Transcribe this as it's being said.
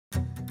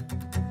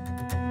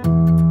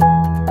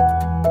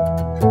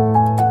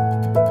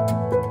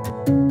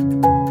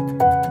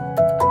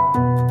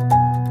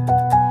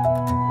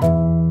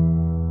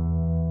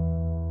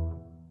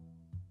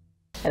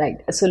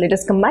So let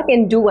us come back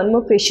and do one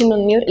more question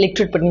on your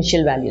electrode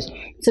potential values.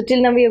 So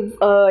till now we have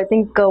I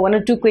think 1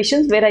 or 2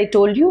 questions where I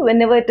told you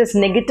whenever it is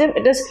negative,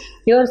 it is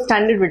your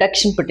standard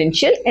reduction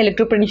potential,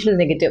 electrode potential is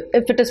negative.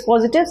 If it is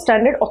positive,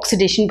 standard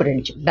oxidation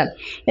potential. Done.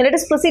 And let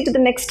us proceed to the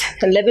next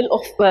level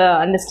of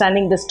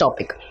understanding this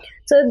topic.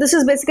 So this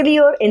is basically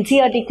your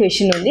NCERT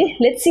question only.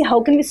 Let's see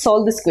how can we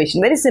solve this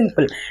question. Very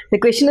simple. The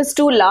question is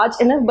too large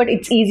enough, but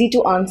it's easy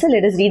to answer.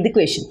 Let us read the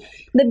question.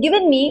 They've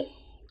given me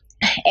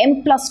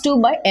m plus 2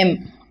 by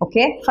m.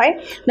 Okay,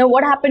 fine. Now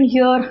what happened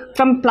here?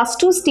 From plus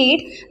 2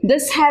 state,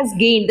 this has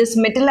gained, this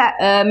metal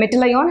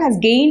ion has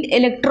gained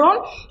electron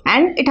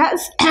and it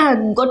has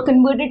got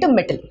converted to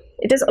metal.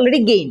 It has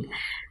already gained.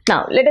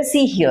 Now let us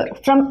see here,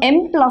 from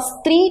m plus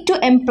 3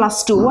 to m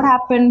plus 2, what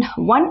happened?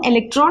 One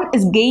electron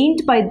is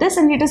gained by this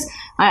and it is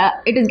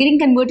getting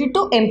converted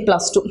to m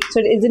plus 2. So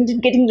isn't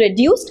it getting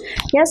reduced?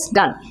 Yes,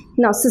 done.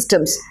 Now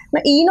systems.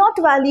 Now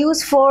E0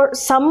 values for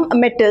some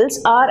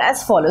metals are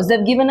as follows. They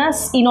have given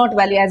us E0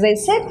 value. As I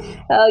said,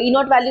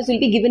 E0 values will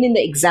be given in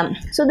the exam.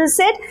 So they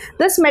said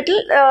this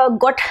metal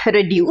got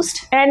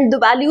reduced and the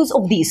values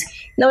of these.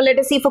 Now let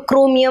us see for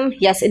chromium.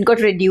 Yes, it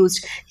got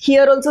reduced.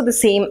 Here also the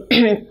same.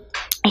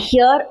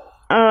 Here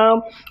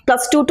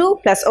plus 2 to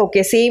plus,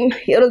 okay, same,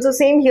 here also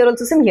same, here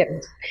also same,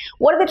 here.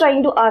 What are they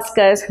trying to ask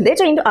us? They're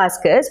trying to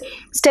ask us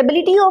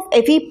stability of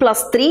Fe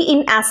plus 3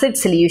 in acid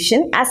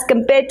solution as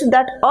compared to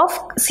that of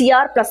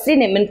Cr plus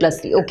 3 and Mn plus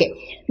 3.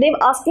 Okay, they're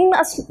asking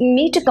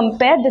me to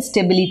compare the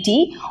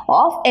stability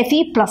of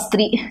Fe plus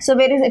 3. So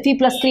where is Fe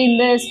plus 3 in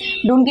this?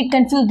 Don't get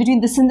confused between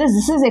this and this.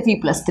 This is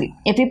Fe plus 3.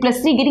 Fe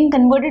plus 3 getting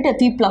converted to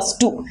Fe plus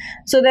 2.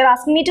 So they're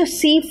asking me to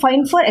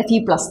find for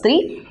Fe plus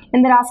 3.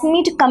 And they're asking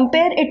me to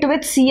compare it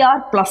with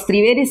Cr plus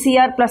 3. Where is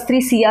Cr plus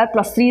 3? Cr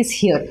plus 3 is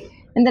here.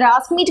 And they're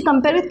asking me to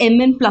compare with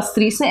Mn plus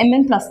 3. So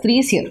Mn plus 3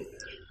 is here.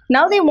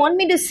 Now they want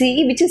me to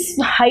see which is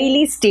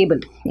highly stable.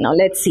 Now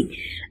let's see.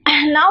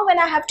 Now when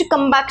I have to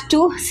come back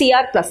to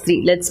Cr plus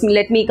 3,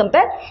 let me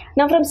compare.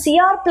 Now from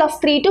Cr plus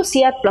 3 to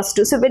Cr plus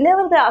 2. So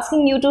whenever they're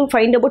asking you to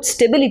find about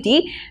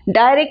stability,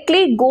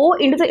 directly go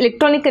into the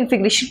electronic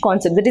configuration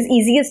concept. That is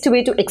easiest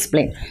way to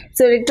explain.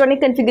 So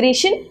electronic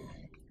configuration.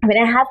 When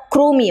I have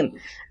chromium,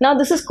 now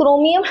this is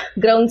chromium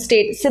ground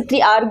state, so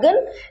 3 argon,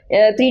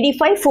 3d5,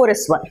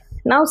 4s1.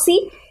 Now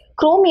see,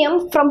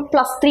 chromium from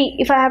plus 3,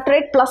 if I have to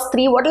write plus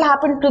 3, what will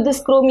happen to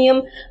this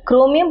chromium?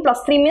 Chromium plus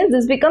 3 means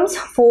this becomes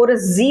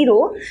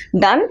 4s0,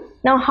 done.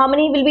 Now how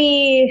many will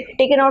be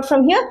taken out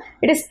from here?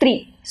 It is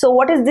 3. So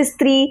what is this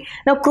 3?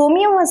 Now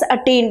chromium was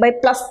attained by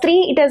plus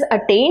 3, it has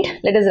attained,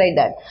 let us write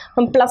that.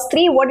 From plus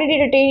 3, what did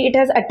it attain? It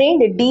has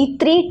attained a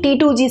D3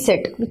 T2G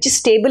set, which is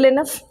stable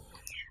enough.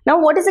 Now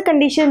what is the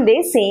condition?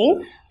 They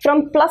saying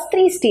from plus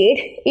 3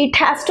 state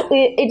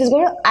it is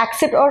going to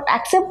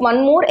accept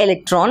one more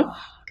electron.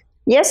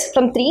 Yes,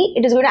 from 3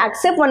 it is going to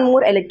accept one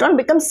more electron,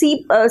 becomes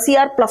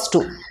Cr plus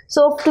 2.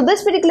 So to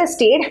this particular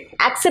state,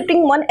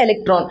 accepting one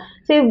electron.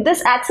 So if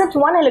this accepts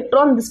one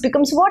electron, this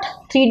becomes what?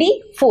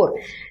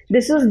 3d4.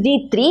 This is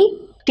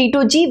D3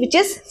 T2G, which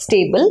is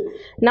stable.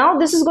 Now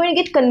this is going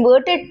to get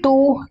converted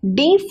to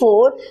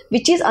D4,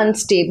 which is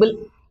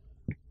unstable.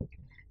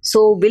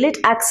 So will it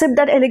accept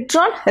that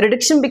electron?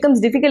 Reduction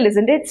becomes difficult,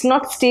 isn't it? It's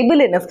not stable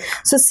enough.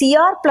 So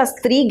Cr plus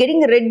 3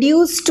 getting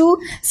reduced to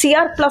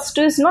Cr plus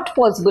 2 is not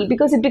possible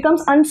because it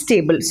becomes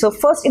unstable. So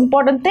first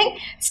important thing,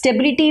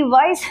 stability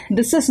wise,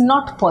 this is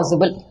not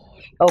possible.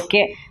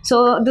 Okay,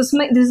 so this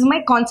is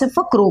my concept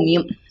for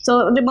chromium.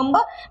 So remember,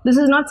 this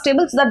is not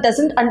stable, so that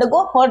doesn't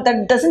undergo or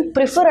that doesn't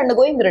prefer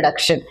undergoing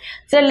reduction.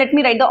 So let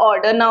me write the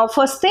order. Now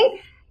first thing,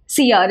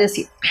 Cr is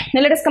here.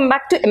 Now let us come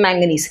back to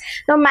manganese.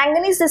 Now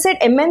manganese, they said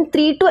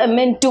Mn3 to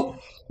Mn2.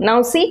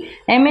 Now see,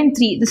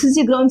 Mn3, this is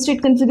the ground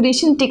state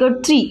configuration, take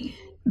out 3.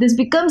 This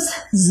becomes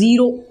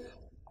 0.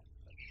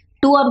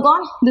 2 are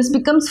gone, this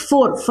becomes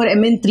 4 for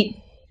Mn3.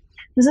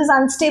 This is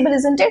unstable,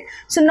 isn't it?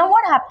 So now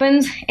what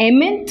happens?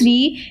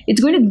 Mn3,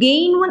 it's going to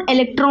gain one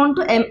electron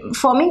to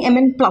forming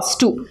Mn plus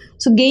 2.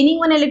 So gaining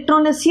one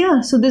electron is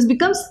here. So this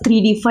becomes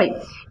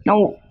 3d5.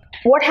 Now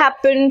what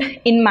happened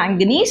in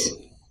manganese?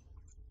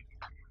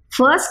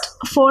 First,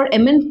 for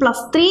Mn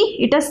plus 3,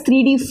 it has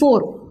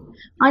 3d4,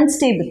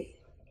 unstable.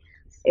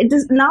 It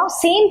is now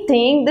same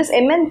thing, this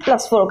Mn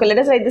plus 4, okay, let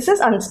us write this is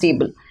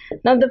unstable.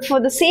 Now for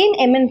the same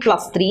Mn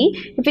plus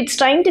 3, if it's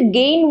trying to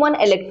gain one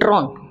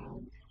electron,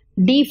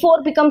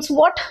 d4 becomes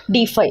what?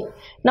 d5.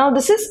 Now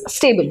this is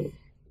stable.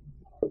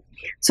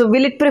 So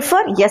will it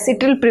prefer? Yes,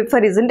 it will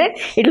prefer, isn't it?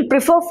 It will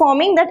prefer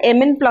forming that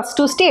Mn plus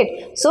 2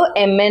 state. So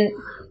Mn.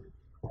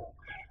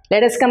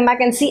 Let us come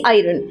back and see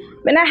iron.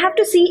 When I have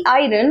to see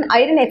iron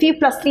Fe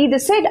plus 3,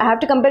 this side, I have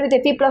to compare with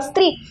Fe plus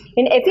 3.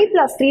 In Fe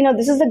plus 3, now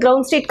this is the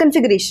ground state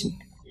configuration.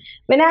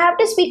 When I have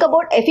to speak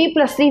about Fe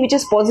plus 3, which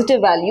is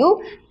positive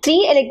value,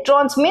 3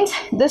 electrons means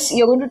this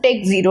you're going to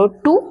take 0,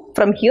 2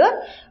 from here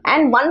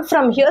and 1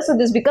 from here. So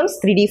this becomes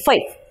 3d5.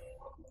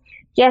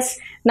 Yes,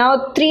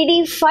 now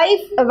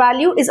 3d5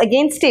 value is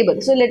again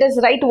stable. So let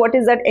us write what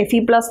is that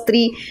Fe plus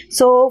 3.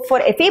 So for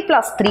Fe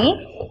plus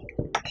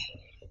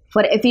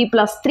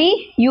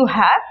 3, you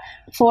have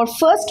for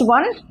first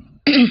one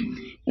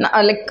Now,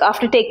 like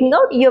after taking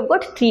out, you have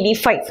got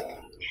 3d5,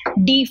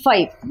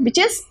 d5, which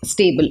is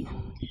stable.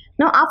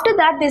 Now after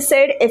that they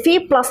said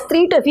Fe plus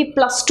 3 to Fe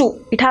plus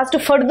 2, it has to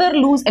further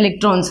lose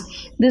electrons.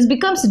 This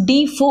becomes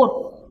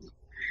d4,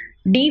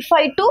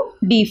 d5 to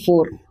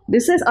d4.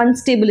 This is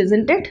unstable,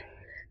 isn't it?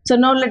 So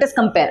now let us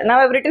compare. Now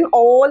I have written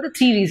all the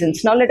three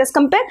reasons. Now let us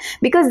compare,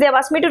 because they have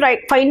asked me to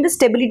find the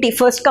stability.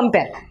 First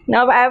compare.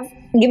 Now I have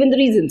given the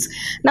reasons.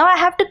 Now I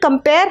have to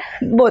compare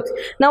both.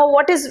 Now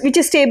which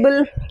is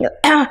stable?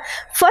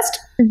 First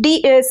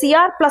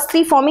Cr plus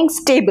 3 forming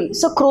stable.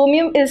 So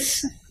chromium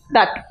is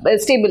that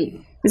stable,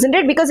 isn't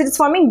it? Because it is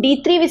forming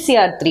D3 with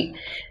Cr3.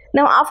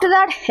 Now after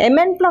that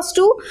Mn plus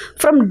 2,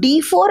 from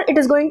D4 it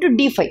is going to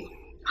D5.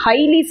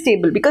 Highly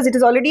stable, because it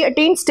has already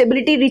attained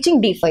stability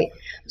reaching D5.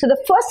 So the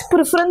first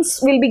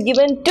preference will be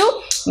given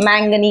to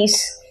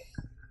manganese.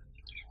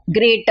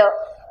 Greater.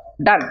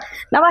 Done.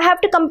 Now I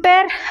have to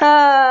compare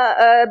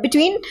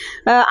between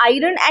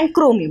iron and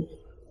chromium.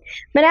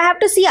 When I have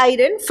to see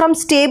iron, from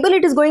stable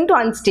it is going to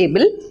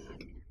unstable.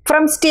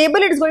 From stable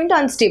it is going to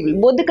unstable.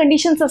 Both the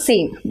conditions are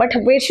same. But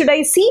where should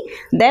I see?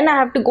 Then I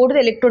have to go to the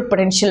electrode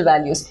potential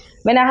values.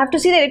 When I have to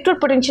see the electrode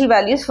potential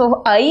values,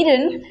 for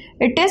iron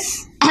it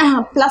is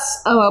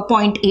plus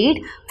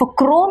 0.8. For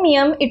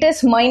chromium it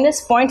is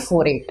minus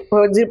 0.48.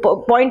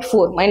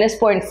 0.4, minus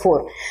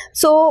 0.4.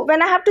 So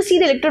when I have to see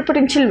the electrode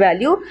potential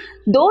value,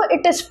 though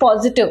it is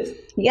positive,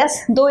 yes,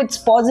 though it's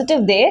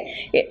positive there,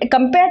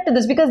 compared to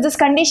this, because this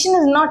condition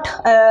is not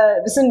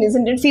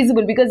isn't it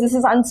feasible, because this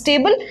is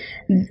unstable.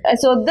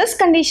 So this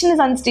condition is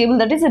unstable.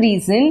 That is the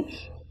reason,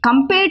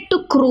 compared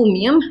to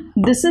chromium,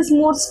 this is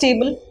more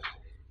stable.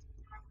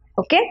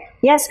 Okay,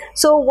 yes.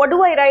 So what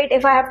do I write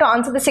if I have to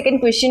answer the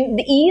second question?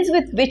 The ease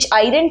with which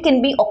iron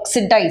can be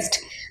oxidized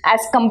as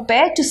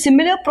compared to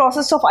similar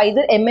process of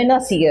either Mn or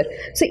Cr.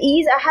 So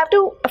ease, I have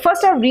to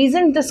first have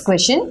reasoned this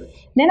question,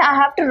 then I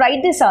have to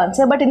write this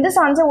answer. But in this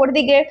answer, what do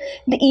they get?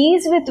 The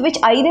ease with which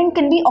iron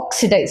can be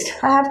oxidized.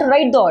 I have to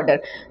write the order.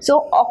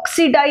 So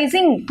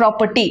oxidizing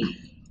property.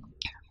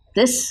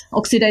 This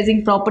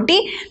oxidizing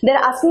property, they're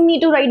asking me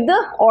to write the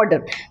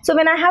order. So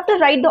when I have to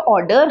write the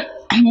order,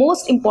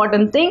 most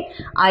important thing,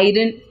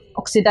 iron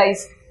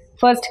oxidize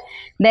first,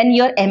 then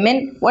your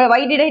Mn.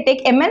 Why did I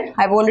take Mn?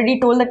 I've already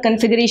told the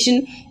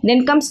configuration.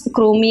 Then comes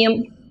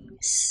chromium.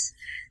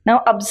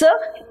 Now observe,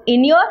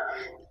 in your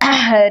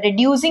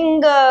reducing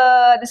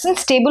this in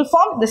stable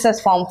form, this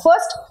has formed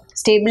first,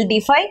 stable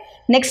D5.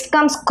 Next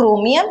comes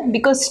chromium,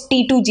 because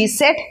T2G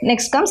set.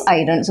 Next comes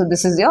iron. So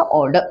this is your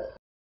order.